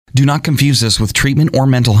Do not confuse this with treatment or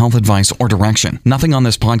mental health advice or direction. Nothing on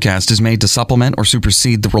this podcast is made to supplement or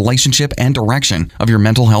supersede the relationship and direction of your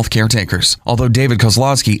mental health caretakers. Although David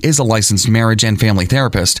Kozlowski is a licensed marriage and family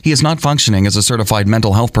therapist, he is not functioning as a certified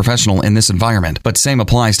mental health professional in this environment, but same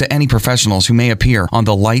applies to any professionals who may appear on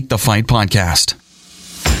the Light the Fight podcast.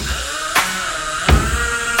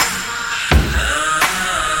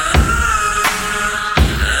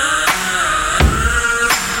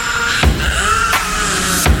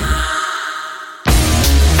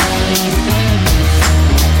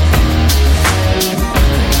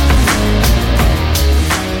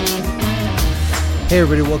 Hey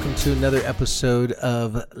everybody, welcome to another episode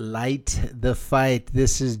of Light the Fight.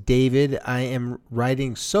 This is David. I am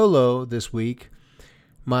riding solo this week.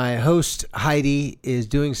 My host Heidi is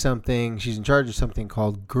doing something, she's in charge of something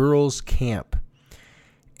called Girls Camp.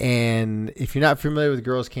 And if you're not familiar with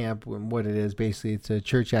Girls Camp, what it is, basically it's a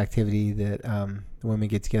church activity that the women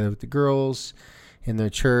get together with the girls in their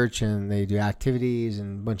church and they do activities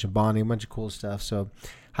and a bunch of bonding, a bunch of cool stuff. So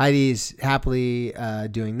Heidi's happily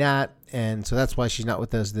doing that, and so that's why she's not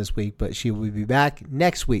with us this week, but she will be back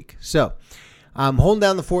next week. So I'm holding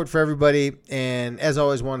down the fort for everybody, and as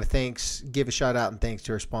always, want to give a shout out and thanks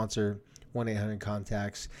to our sponsor,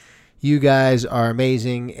 1-800-CONTACTS. You guys are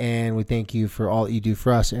amazing, and we thank you for all you do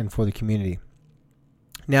for us and for the community.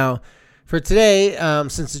 Now, for today,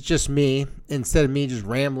 since it's just me, instead of me just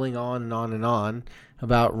rambling on and on and on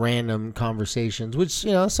about random conversations, which,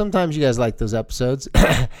 you know, sometimes you guys like those episodes.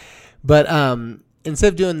 But instead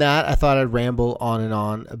of doing that, I thought I'd ramble on and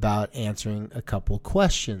on about answering a couple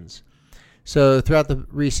questions. So throughout the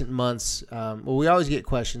recent months, we always get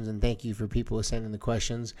questions, and thank you for people who send in the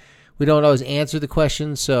questions. We don't always answer the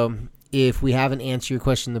questions, so if we haven't answered your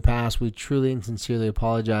question in the past, we truly and sincerely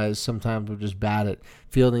apologize. Sometimes we're just bad at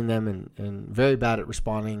fielding them and very bad at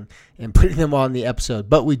responding and putting them on the episode.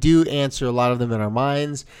 But we do answer a lot of them in our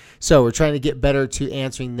minds. So we're trying to get better to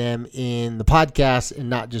answering them in the podcast and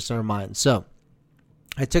not just in our minds. So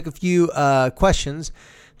I took a few questions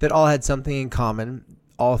that all had something in common.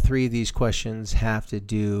 All three of these questions have to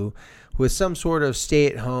do with some sort of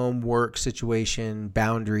stay-at-home work situation,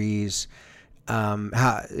 boundaries,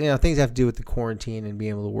 how, you know, things have to do with the quarantine and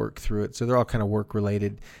being able to work through it. So they're all kind of work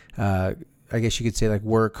related. I guess you could say like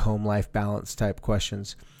work, home life balance type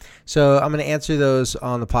questions. So I'm going to answer those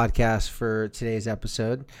on the podcast for today's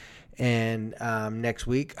episode. And next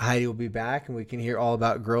week, Heidi will be back and we can hear all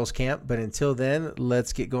about Girls Camp. But until then,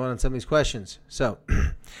 let's get going on some of these questions. So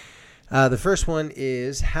the first one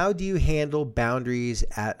is, how do you handle boundaries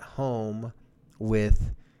at home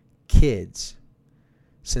with kids?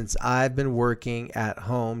 Since I've been working at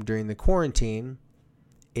home during the quarantine,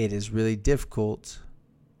 it is really difficult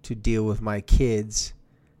to deal with my kids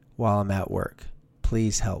while I'm at work.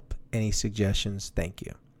 Please help. Any suggestions? Thank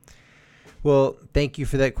you. Well, thank you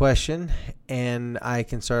for that question. And I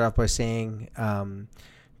can start off by saying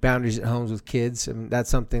boundaries at homes with kids. I mean,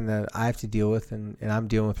 that's something that I have to deal with and I'm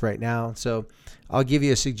dealing with right now. So I'll give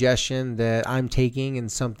you a suggestion that I'm taking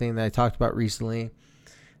and something that I talked about recently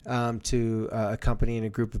to a company and a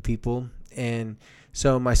group of people. And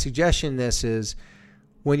so my suggestion is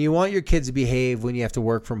when you want your kids to behave when you have to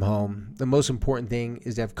work from home, the most important thing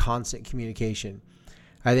is to have constant communication.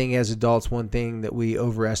 I think as adults, one thing that we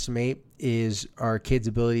overestimate is our kids'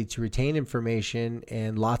 ability to retain information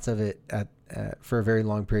and lots of it for a very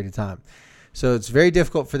long period of time. So it's very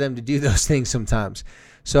difficult for them to do those things sometimes.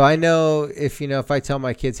 So I know if I tell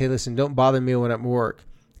my kids, hey, listen, don't bother me when I'm at work.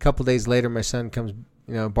 A couple days later, my son comes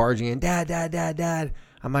barging in, Dad.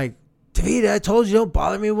 I'm like, David, I told you don't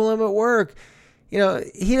bother me while I'm at work. He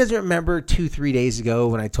doesn't remember 2-3 days ago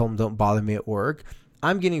when I told him don't bother me at work.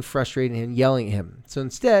 I'm getting frustrated and yelling at him. So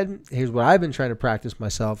instead, here's what I've been trying to practice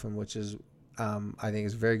myself, and which is, I think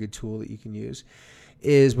is a very good tool that you can use,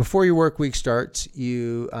 is before your work week starts,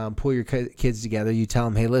 you pull your kids together. You tell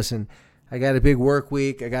them, hey, listen, I got a big work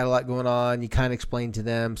week. I got a lot going on. You kind of explain to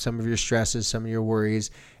them some of your stresses, some of your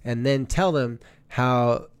worries, and then tell them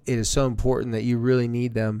how it is so important that you really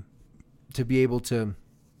need them to be able to,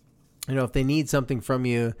 if they need something from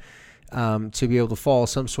you, to be able to follow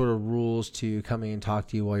some sort of rules to come in and talk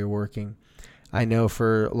to you while you're working. I know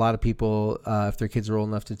for a lot of people, if their kids are old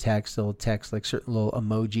enough to text, they'll text like certain little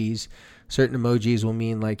emojis. Certain emojis will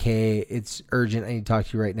mean like, hey, it's urgent. I need to talk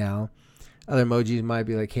to you right now. Other emojis might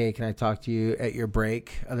be like, hey, can I talk to you at your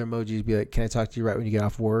break? Other emojis be like, can I talk to you right when you get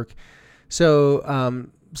off work? So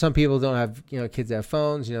some people don't have, kids that have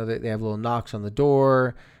phones. They have little knocks on the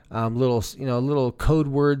door, little code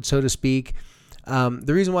word, so to speak.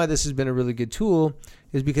 The reason why this has been a really good tool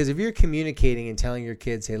is because if you're communicating and telling your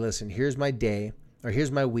kids, hey, listen, here's my day or here's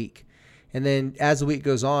my week, And then as the week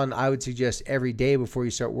goes on, I would suggest every day before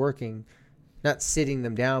you start working, not sitting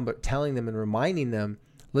them down, but telling them and reminding them,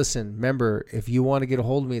 listen, remember, if you want to get a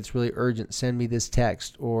hold of me, it's really urgent. Send me this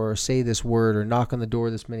text or say this word or knock on the door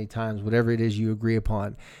this many times, whatever it is you agree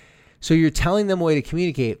upon. So you're telling them a way to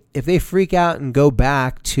communicate. If they freak out and go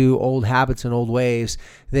back to old habits and old ways,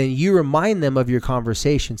 then you remind them of your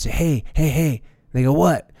conversation. Say, hey. They go,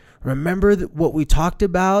 what? Remember what we talked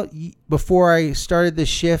about before I started this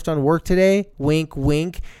shift on work today? Wink,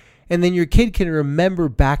 wink. And then your kid can remember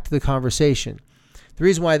back to the conversation. The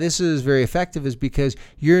reason why this is very effective is because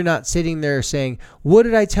you're not sitting there saying, what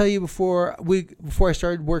did I tell you before I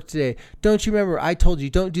started work today? Don't you remember? I told you,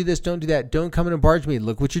 don't do this, don't do that. Don't come in and barge me.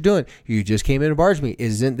 Look what you're doing. You just came in and barged me.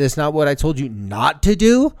 Isn't this not what I told you not to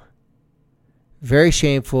do? Very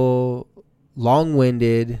shameful,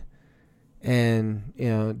 long-winded,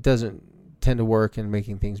 and doesn't tend to work in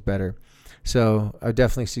making things better. So I would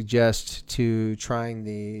definitely suggest to trying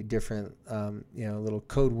the different, little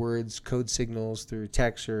code words, code signals through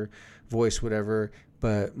text or voice, whatever.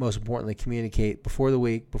 But most importantly, communicate before the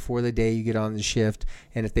week, before the day you get on the shift.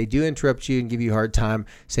 And if they do interrupt you and give you a hard time,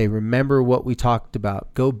 say, remember what we talked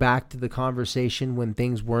about. Go back to the conversation when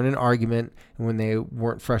things weren't an argument and when they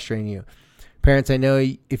weren't frustrating you. Parents, I know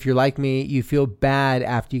if you're like me, you feel bad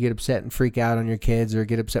after you get upset and freak out on your kids or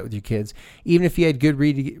get upset with your kids. Even if you had good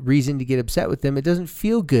reason to get upset with them, it doesn't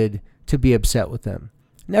feel good to be upset with them.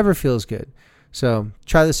 Never feels good. So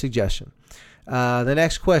try the suggestion. The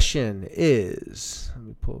next question is, let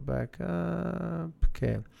me pull it back up.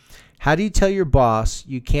 Okay. How do you tell your boss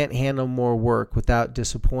you can't handle more work without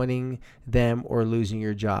disappointing them or losing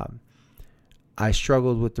your job? I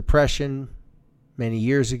struggled with depression many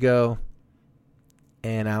years ago,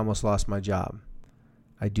 and I almost lost my job.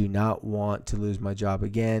 I do not want to lose my job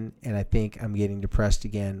again, and I think I'm getting depressed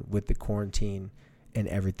again with the quarantine and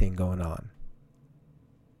everything going on.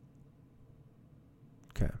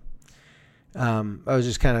 Okay. I was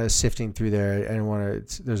just kind of sifting through there. I didn't want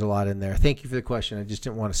to, there's a lot in there. Thank you for the question. I just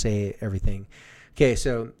didn't want to say everything. Okay,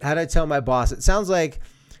 so how did I tell my boss? It sounds like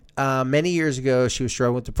many years ago she was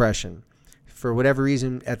struggling with depression. For whatever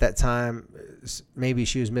reason at that time, maybe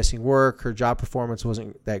she was missing work, her job performance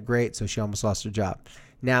wasn't that great, so she almost lost her job.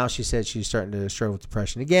 Now she said she's starting to struggle with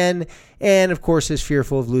depression again, and of course is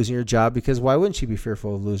fearful of losing her job, because why wouldn't she be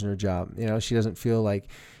fearful of losing her job? She doesn't feel like,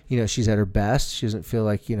 she's at her best. She doesn't feel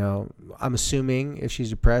like, I'm assuming if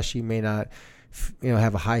she's depressed, she may not,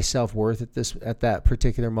 have a high self-worth at that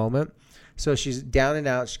particular moment. So she's down and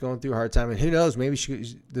out. She's going through a hard time. And who knows, maybe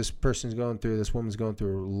this woman's going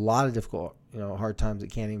through a lot of difficult, hard times that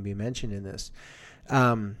can't even be mentioned in this.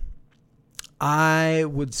 I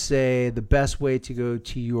would say the best way to go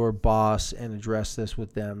to your boss and address this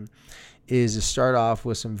with them is to start off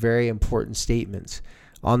with some very important statements.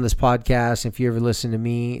 On this podcast, if you ever listen to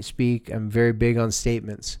me speak, I'm very big on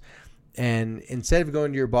statements. And instead of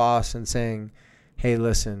going to your boss and saying, hey,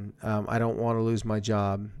 listen, I don't want to lose my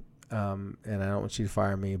job. And I don't want you to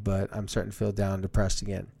fire me, but I'm starting to feel down and depressed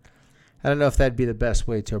again. I don't know if that'd be the best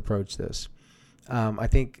way to approach this. I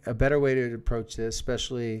think a better way to approach this,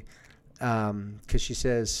 especially because she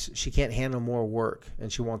says she can't handle more work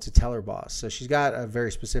and she wants to tell her boss. So she's got a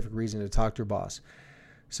very specific reason to talk to her boss.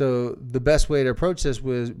 So the best way to approach this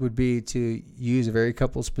would be to use a very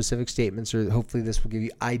couple specific statements, or hopefully this will give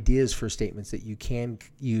you ideas for statements that you can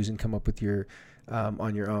use and come up with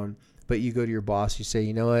on your own. But you go to your boss, you say,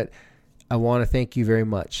 you know what, I want to thank you very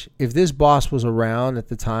much. If this boss was around at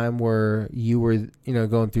the time where you were,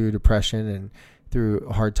 going through depression and through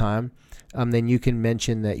a hard time, then you can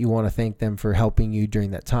mention that you want to thank them for helping you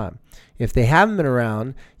during that time. If they haven't been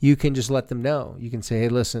around, you can just let them know. You can say, hey,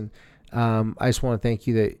 listen, I just want to thank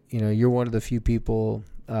you that, you're one of the few people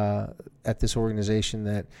at this organization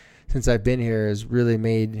that since I've been here has really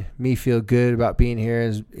made me feel good about being here.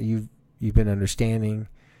 As you've been understanding.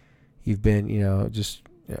 You've been, just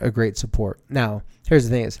a great support. Now, here's the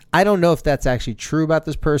thing is, I don't know if that's actually true about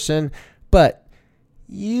this person, but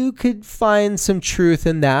you could find some truth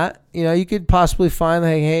in that. You could possibly find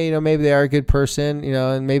like, hey, maybe they are a good person,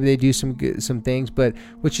 and maybe they do some things. But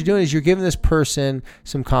what you're doing is you're giving this person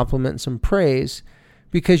some compliment and some praise,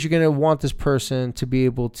 because you're going to want this person to be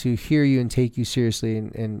able to hear you and take you seriously,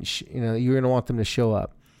 and you're going to want them to show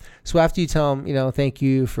up. So after you tell them, thank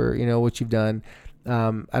you for, what you've done.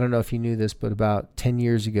 I don't know if you knew this, but about 10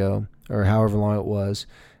 years ago, or however long it was,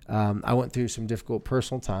 I went through some difficult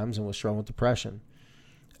personal times and was struggling with depression.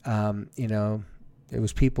 It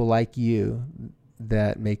was people like you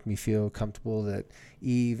that make me feel comfortable that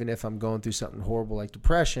even if I'm going through something horrible like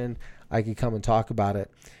depression, I could come and talk about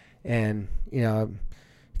it. And,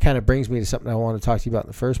 kind of brings me to something I want to talk to you about in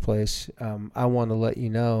the first place. I want to let you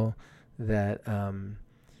know that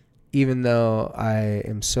even though I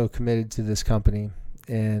am so committed to this company,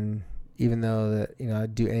 and even though that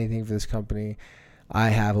I'd do anything for this company, I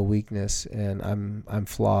have a weakness, and I'm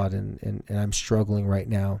flawed, and I'm struggling right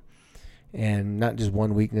now. And not just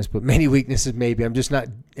one weakness, but many weaknesses maybe. I'm just not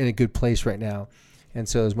in a good place right now. And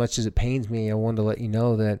so as much as it pains me, I wanted to let you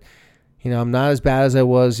know that, I'm not as bad as I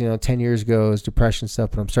was, 10 years ago as depression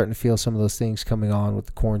stuff, but I'm starting to feel some of those things coming on with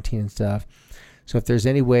the quarantine and stuff. So if there's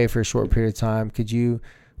any way for a short period of time, could you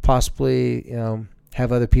possibly,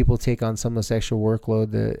 have other people take on some of this extra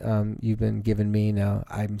workload that you've been giving me? Now,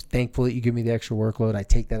 I'm thankful that you give me the extra workload. I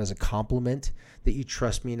take that as a compliment that you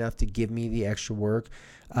trust me enough to give me the extra work.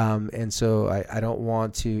 And so I don't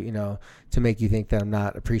want to, to make you think that I'm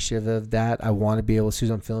not appreciative of that. I want to be able, as soon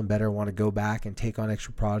as I'm feeling better, I want to go back and take on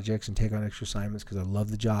extra projects and take on extra assignments because I love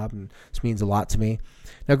the job and this means a lot to me.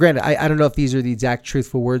 Now, granted, I don't know if these are the exact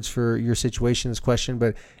truthful words for your situation, this question,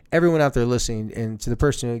 but everyone out there listening, and to the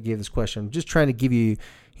person who gave this question, I'm just trying to give you,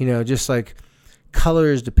 just like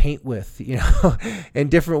colors to paint with,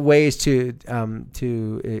 and different ways to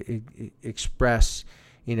express,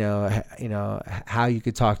 how you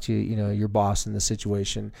could talk to, your boss in the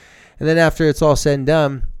situation. And then after it's all said and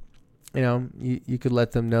done, you could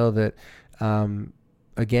let them know that,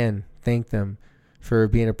 again, thank them for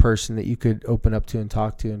being a person that you could open up to and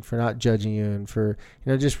talk to, and for not judging you, and for,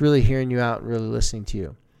 just really hearing you out and really listening to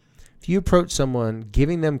you. If you approach someone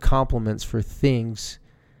giving them compliments for things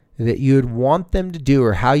that you would want them to do,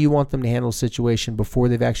 or how you want them to handle a situation before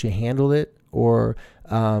they've actually handled it, or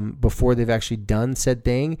before they've actually done said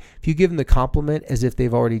thing, if you give them the compliment as if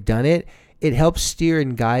they've already done it, it helps steer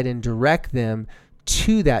and guide and direct them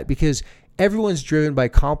to that, because everyone's driven by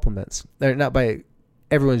compliments.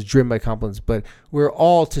 Everyone's driven by compliments, but we're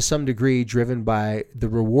all to some degree driven by the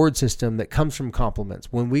reward system that comes from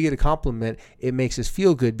compliments. When we get a compliment, it makes us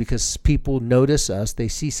feel good because people notice us. They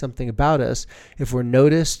see something about us. If we're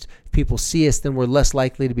noticed, if people see us, then we're less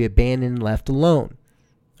likely to be abandoned and left alone.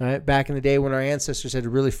 All right? Back in the day when our ancestors had to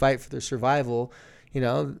really fight for their survival,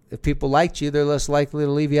 if people liked you, they're less likely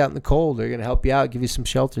to leave you out in the cold. They're going to help you out, give you some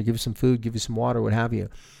shelter, give you some food, give you some water, what have you.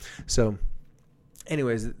 So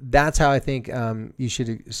anyways, that's how I think you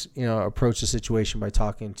should, approach the situation, by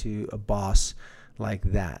talking to a boss like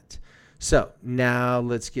that. So now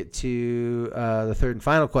let's get to the third and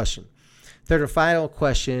final question. Third and final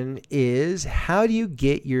question is, how do you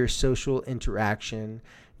get your social interaction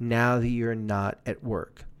now that you're not at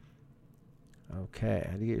work? Okay,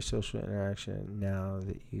 how do you get your social interaction now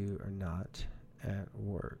that you are not at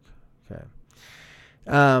work? Okay.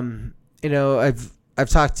 I've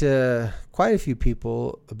talked to quite a few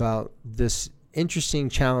people about this interesting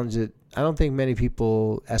challenge that I don't think many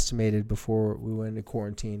people estimated before we went into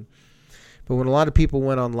quarantine. But when a lot of people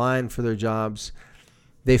went online for their jobs,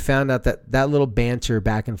 they found out that little banter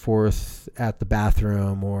back and forth at the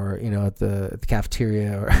bathroom, or, at the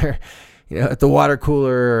cafeteria, or, at the water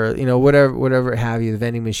cooler, or, whatever have you, the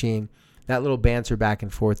vending machine, that little banter back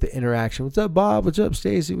and forth, the interaction. What's up, Bob? What's up,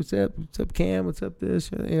 Stacy? What's up, Cam? What's up, this?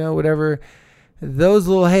 Whatever. Those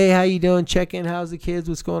little, hey, how you doing? Check in. How's the kids?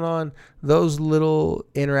 What's going on? Those little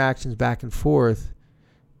interactions back and forth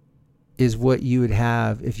is what you would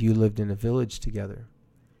have if you lived in a village together.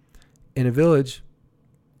 In a village,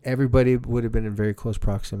 everybody would have been in very close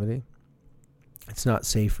proximity. It's not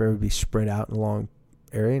safe for everybody to be spread out in a long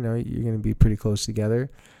area. You're going to be pretty close together.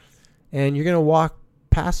 And you're going to walk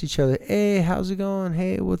past each other. Hey, how's it going?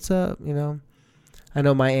 Hey, what's up? I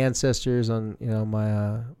know my ancestors on,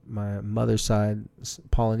 my mother's side,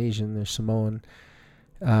 Polynesian, they're Samoan.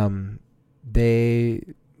 They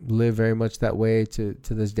live very much that way to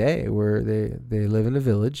this day, where they live in a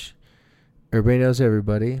village. Everybody knows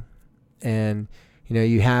everybody. And,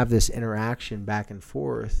 you have this interaction back and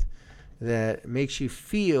forth that makes you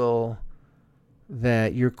feel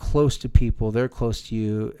that you're close to people, they're close to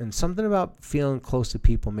you. And something about feeling close to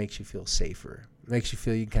people makes you feel safer. Makes you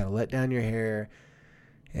feel you can kind of let down your hair.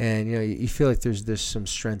 And, you feel like there's some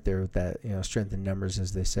strength there with that, strength in numbers,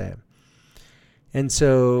 as they say. And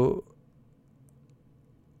so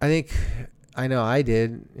I know I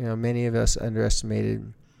did, many of us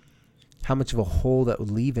underestimated how much of a hole that would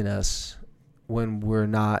leave in us when we're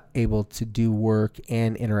not able to do work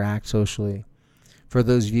and interact socially. For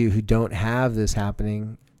those of you who don't have this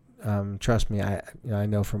happening, trust me, I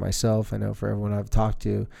know for myself, I know for everyone I've talked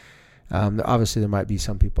to, obviously there might be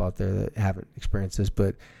some people out there that haven't experienced this,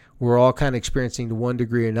 but we're all kind of experiencing to one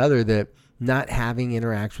degree or another that not having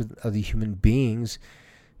interaction with other human beings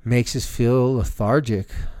makes us feel lethargic,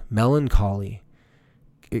 melancholy,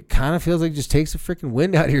 it kind of feels like it just takes the freaking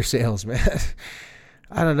wind out of your sails, man.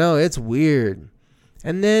 I don't know. It's weird.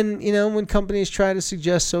 And then, when companies try to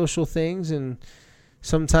suggest social things, and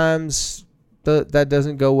sometimes that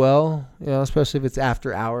doesn't go well, especially if it's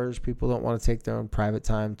after hours. People don't want to take their own private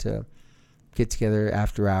time to get together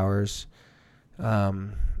after hours.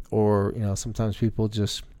 Or, sometimes people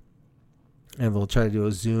just, they'll try to do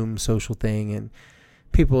a Zoom social thing, and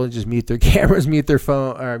people just mute their cameras, mute their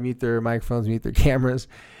phone, or mute their microphones, mute their cameras.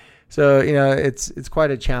 So, it's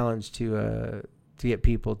quite a challenge to get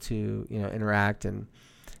people to, interact.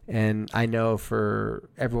 And I know for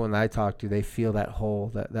everyone that I talk to, they feel that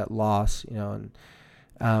hole, that loss, and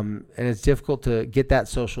it's difficult to get that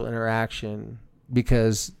social interaction,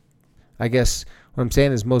 because I guess what I'm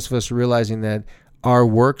saying is most of us are realizing that our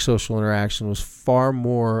work social interaction was far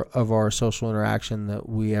more of our social interaction that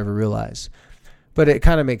we ever realized. But it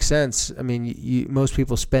kind of makes sense. I mean, most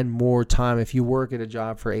people spend more time. If you work at a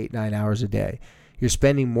job for 8-9 hours a day, you're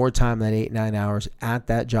spending more time than 8-9 hours at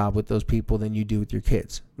that job with those people than you do with your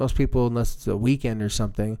kids. Most people, unless it's a weekend or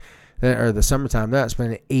something, or the summertime, they're not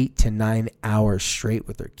spending 8 to 9 hours straight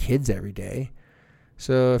with their kids every day.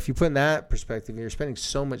 So if you put in that perspective, you're spending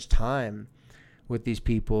so much time with these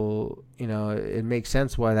people, it makes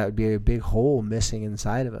sense why that would be a big hole missing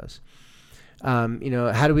inside of us.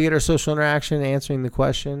 How do we get our social interaction? Answering the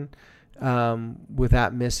question with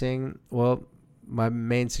that missing. Well, my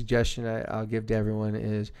main suggestion I'll give to everyone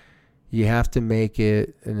is you have to make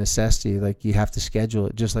it a necessity. Like, you have to schedule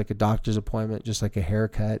it, just like a doctor's appointment, just like a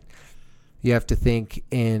haircut. You have to think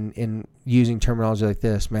in using terminology like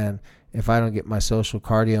this, man, if I don't get my social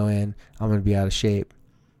cardio in, I'm going to be out of shape.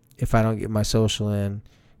 If I don't get my social in,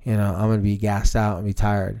 I'm going to be gassed out and be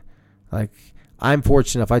tired. Like, I'm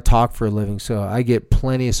fortunate enough, I talk for a living, so I get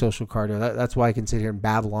plenty of social cardio. That's why I can sit here and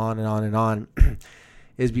babble on and on and on,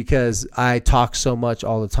 is because I talk so much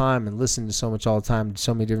all the time and listen to so much all the time to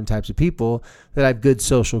so many different types of people that I have good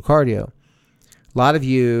social cardio. A lot of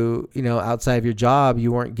you, outside of your job,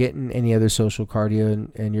 you weren't getting any other social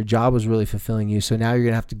cardio, and your job was really fulfilling you. So now you're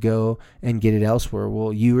going to have to go and get it elsewhere.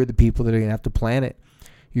 Well, you are the people that are going to have to plan it.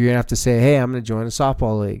 You're going to have to say, hey, I'm going to join a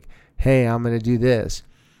softball league. Hey, I'm going to do this.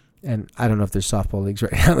 And I don't know if there's softball leagues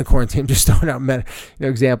right now in the quarantine. I'm just throwing out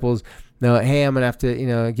examples. No, hey, I'm going to have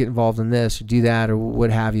to, get involved in this or do that or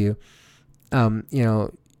what have you.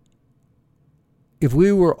 If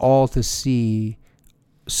we were all to see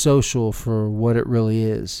social for what it really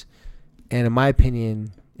is, and in my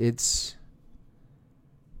opinion, it's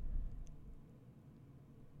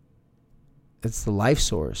the life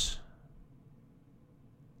source.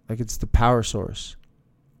 Like, it's the power source.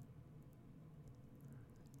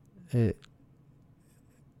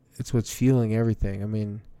 It's what's fueling everything. I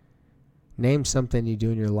mean, name something you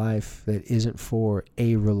do in your life that isn't for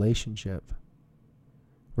a relationship.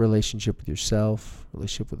 Relationship with yourself,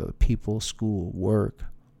 relationship with other people, school, work,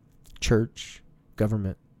 church,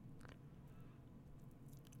 government,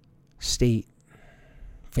 state,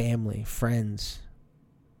 family, friends,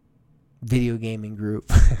 video gaming group,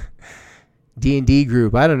 D&D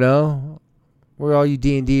group. I don't know. Where are all you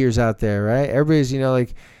D&Ders out there, right? Everybody's,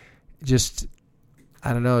 just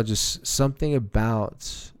something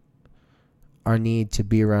about our need to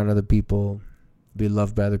be around other people, be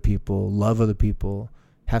loved by other people, love other people,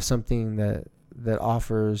 have something that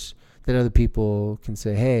offers that other people can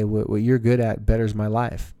say, hey, what you're good at betters my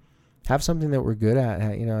life. Have something that we're good at,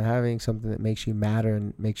 having something that makes you matter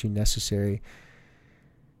and makes you necessary.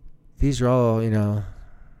 These are all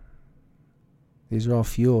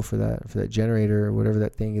fuel for that generator or whatever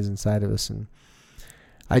that thing is inside of us. And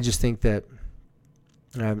I just think that,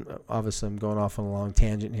 I'm going off on a long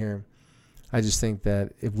tangent here. I just think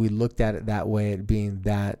that if we looked at it that way, it being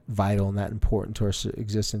that vital and that important to our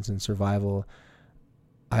existence and survival,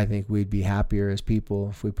 I think we'd be happier as people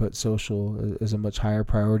if we put social as a much higher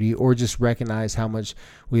priority, or just recognize how much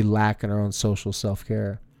we lack in our own social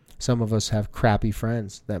self-care. Some of us have crappy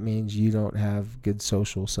friends. That means you don't have good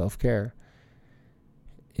social self-care.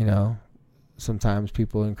 Sometimes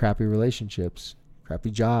people in crappy relationships,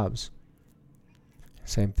 crappy jobs,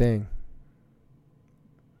 same thing.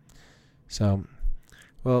 So,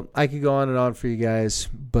 well, I could go on and on for you guys,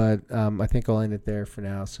 but I think I'll end it there for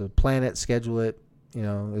now. So plan it, schedule it,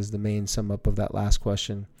 is the main sum up of that last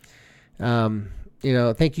question. Thank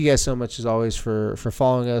you guys so much as always for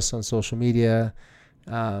following us on social media.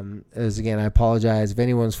 Again, I apologize if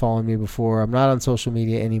anyone's following me before. I'm not on social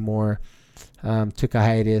media anymore. Took a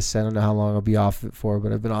hiatus. I don't know how long I'll be off it for,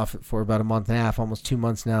 but I've been off it for about a month and a half, almost 2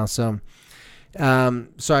 months now. So,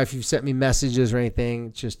 sorry if you've sent me messages or anything.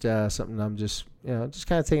 It's just something I'm just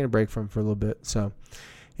kind of taking a break from for a little bit. So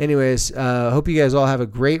Anyways, hope you guys all have a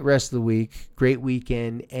great rest of the week, great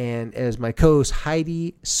weekend. And as my co-host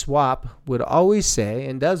Heidi Swap would always say,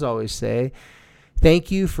 and does always say, thank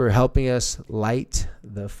you for helping us light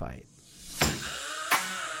the fight.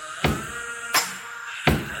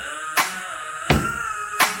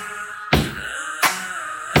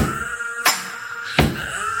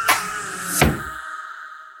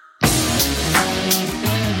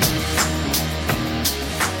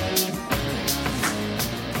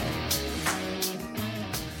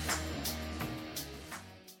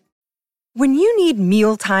 When you need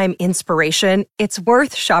mealtime inspiration, it's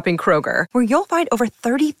worth shopping Kroger, where you'll find over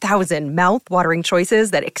 30,000 mouth-watering choices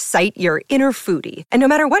that excite your inner foodie. And no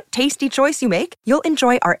matter what tasty choice you make, you'll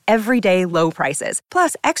enjoy our everyday low prices,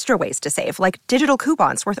 plus extra ways to save, like digital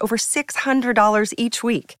coupons worth over $600 each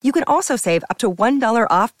week. You can also save up to $1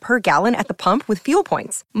 off per gallon at the pump with fuel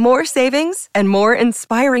points. More savings and more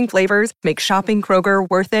inspiring flavors make shopping Kroger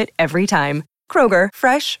worth it every time. Kroger,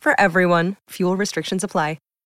 fresh for everyone. Fuel restrictions apply.